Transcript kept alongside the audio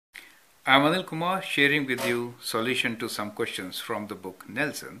I'm Anil Kumar sharing with you solution to some questions from the book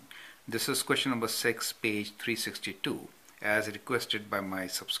Nelson. This is question number 6, page 362, as requested by my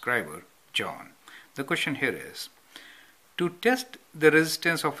subscriber John. The question here is, to test the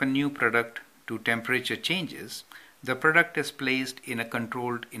resistance of a new product to temperature changes, the product is placed in a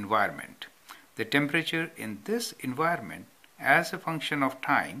controlled environment. The temperature in this environment as a function of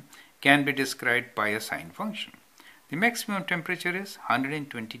time can be described by a sine function. The maximum temperature is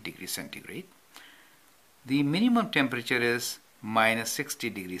 120 degrees centigrade. The minimum temperature is minus 60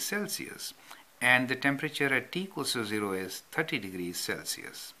 degrees Celsius, and the temperature at t equals to 0 is 30 degrees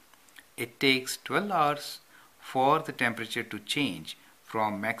Celsius. It takes 12 hours for the temperature to change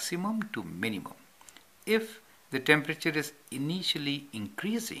from maximum to minimum. If the temperature is initially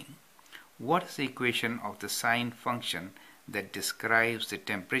increasing, what is the equation of the sine function that describes the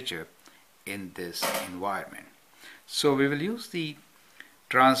temperature in this environment? So we will use the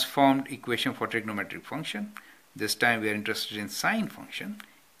transformed equation for trigonometric function. This time we are interested in sine function.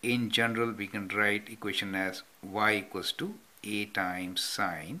 In general, we can write equation as y equals to a times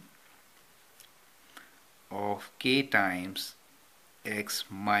sine of k times x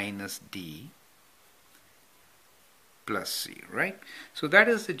minus d plus c, right? So that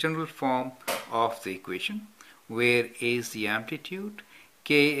is the general form of the equation, where a is the amplitude,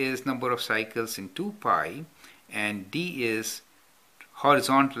 k is number of cycles in 2 pi, and d is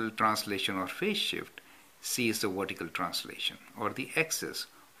horizontal translation or phase shift, c is the vertical translation or the axis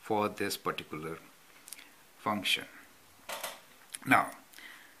for this particular function. Now,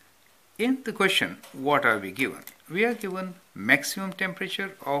 in the question, what are we given? We are given maximum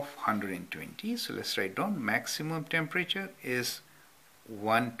temperature of 120. So let's write down maximum temperature is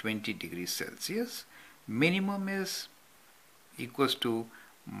 120 degrees Celsius. Minimum is equals to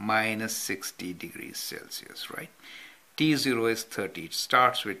minus 60 degrees Celsius, right? T0 is 30. It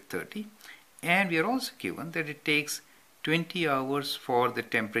starts with 30. And we are also given that it takes 20 hours for the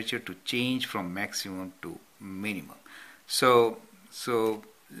temperature to change from maximum to minimum. So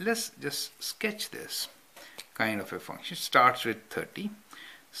let's just sketch this kind of a function. It starts with 30.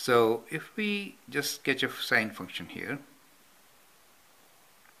 So if we just sketch a sine function here,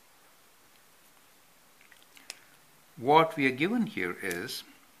 what we are given here is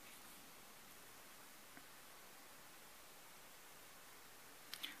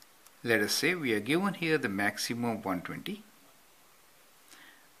let us say we are given here the maximum 120,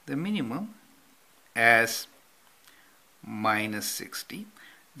 the minimum as minus 60.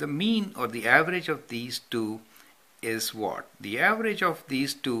 The mean or the average of these two is what? The average of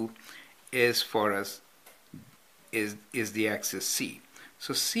these two is for us is the axis c.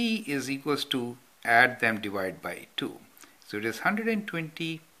 So c is equals to, add them, divide by 2. So it is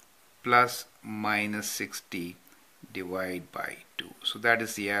 120 plus minus 60 divide by 2. So that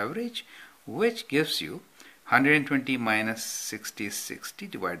is the average, which gives you 120 minus 60 is 60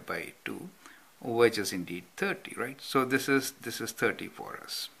 divided by 2, which is indeed 30, right? So this is 30 for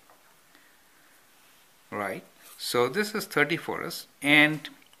us, right? So this is 30 for us, and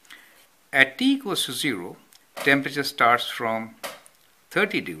at t equals to 0, temperature starts from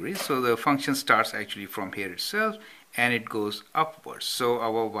 30 degrees. So the function starts actually from here itself, and it goes upwards. So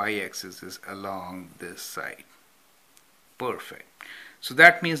our y-axis is along this side. Perfect. So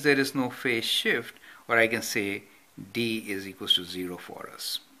that means there is no phase shift, or I can say d is equals to 0 for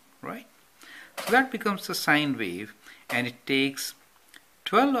us, right? So that becomes the sine wave, and it takes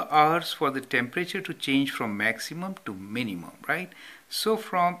 12 hours for the temperature to change from maximum to minimum, right? So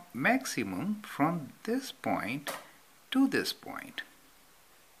from maximum, from this point to this point,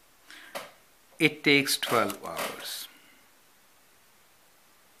 it takes 12 hours.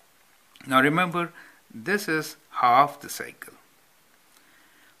 Now remember, this is half the cycle.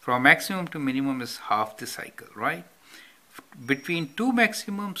 From maximum to minimum is half the cycle, right? Between two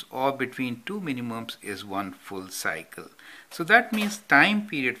maximums or between two minimums is one full cycle. So that means time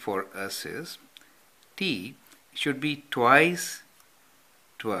period for us is t should be twice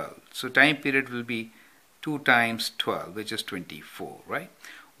 12. So time period will be 2 times 12, which is 24, right?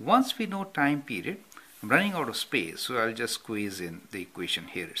 Once we know time period, I'm running out of space, so I'll just squeeze in the equation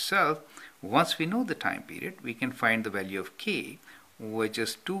here itself. Once we know the time period, we can find the value of k, which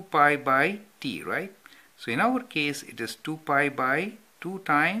is 2 pi by t, right? So in our case, it is 2 pi by 2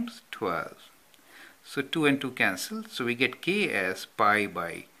 times 12. So 2 and 2 cancel, so we get k as pi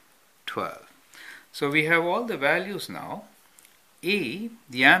by 12. So we have all the values now. A,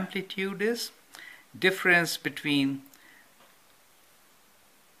 the amplitude is difference between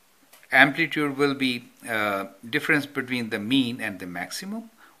amplitude will be difference between the mean and the maximum,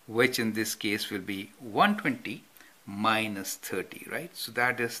 which in this case will be 120 minus 30, right? So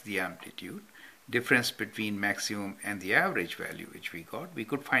that is the amplitude difference between maximum and the average value which we got. We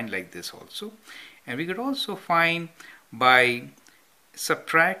could find like this also, and we could also find by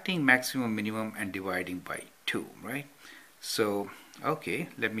subtracting maximum minimum and dividing by 2, right? So okay,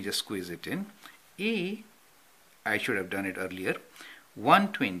 let me just squeeze it in. I should have done it earlier.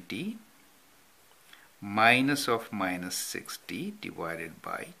 120 minus of minus 60 divided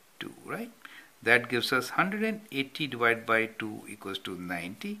by 2, right? That gives us 180 divided by 2 equals to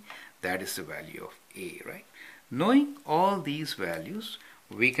 90. That is the value of A, right? Knowing all these values,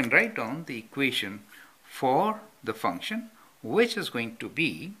 we can write down the equation for the function, which is going to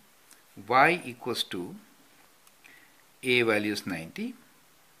be y equals to A value is 90,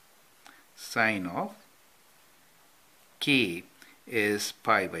 sine of k is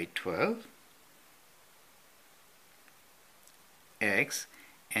pi by 12, x,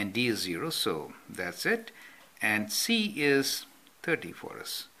 and d is 0, so that's it, and c is 30 for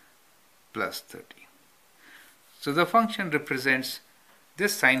us, plus 30. So the function represents,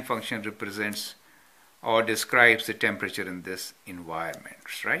 this sine function represents or describes the temperature in this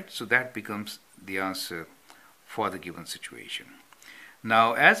environment, right? So that becomes the answer for the given situation.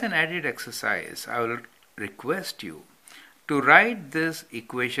 Now, as an added exercise, I will request you to write this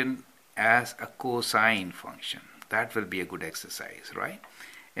equation as a cosine function. That will be a good exercise, right?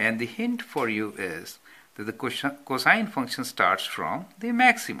 And the hint for you is that the cosine function starts from the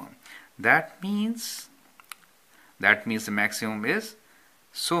maximum. That means the maximum is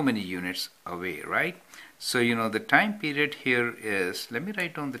so many units away, right? So you know the time period here is, let me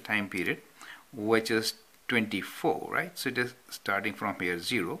write down the time period, which is 24, right? So it is starting from here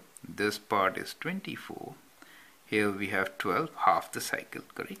 0. This part is 24. Here we have 12, half the cycle,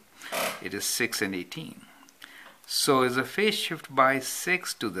 correct? It is 6 and 18. So is a phase shift by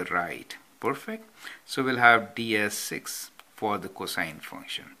 6 to the right. Perfect. So we'll have d as 6 for the cosine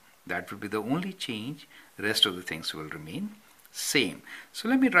function. That will be the only change. The rest of the things will remain same. So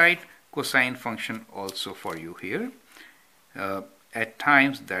let me write cosine function also for you here. At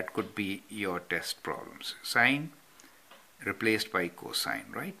times that could be your test problems. Sine replaced by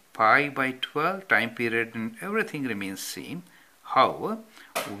cosine, right? Pi by 12, time period and everything remains same. However,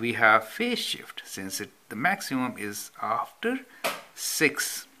 we have phase shift since the maximum is after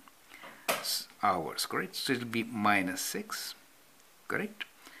 6 hours, correct? So it will be minus 6, correct?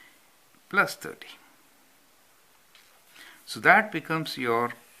 Plus 30. So that becomes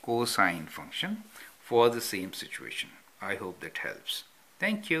your cosine function for the same situation. I hope that helps.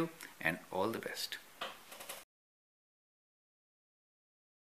 Thank you and all the best.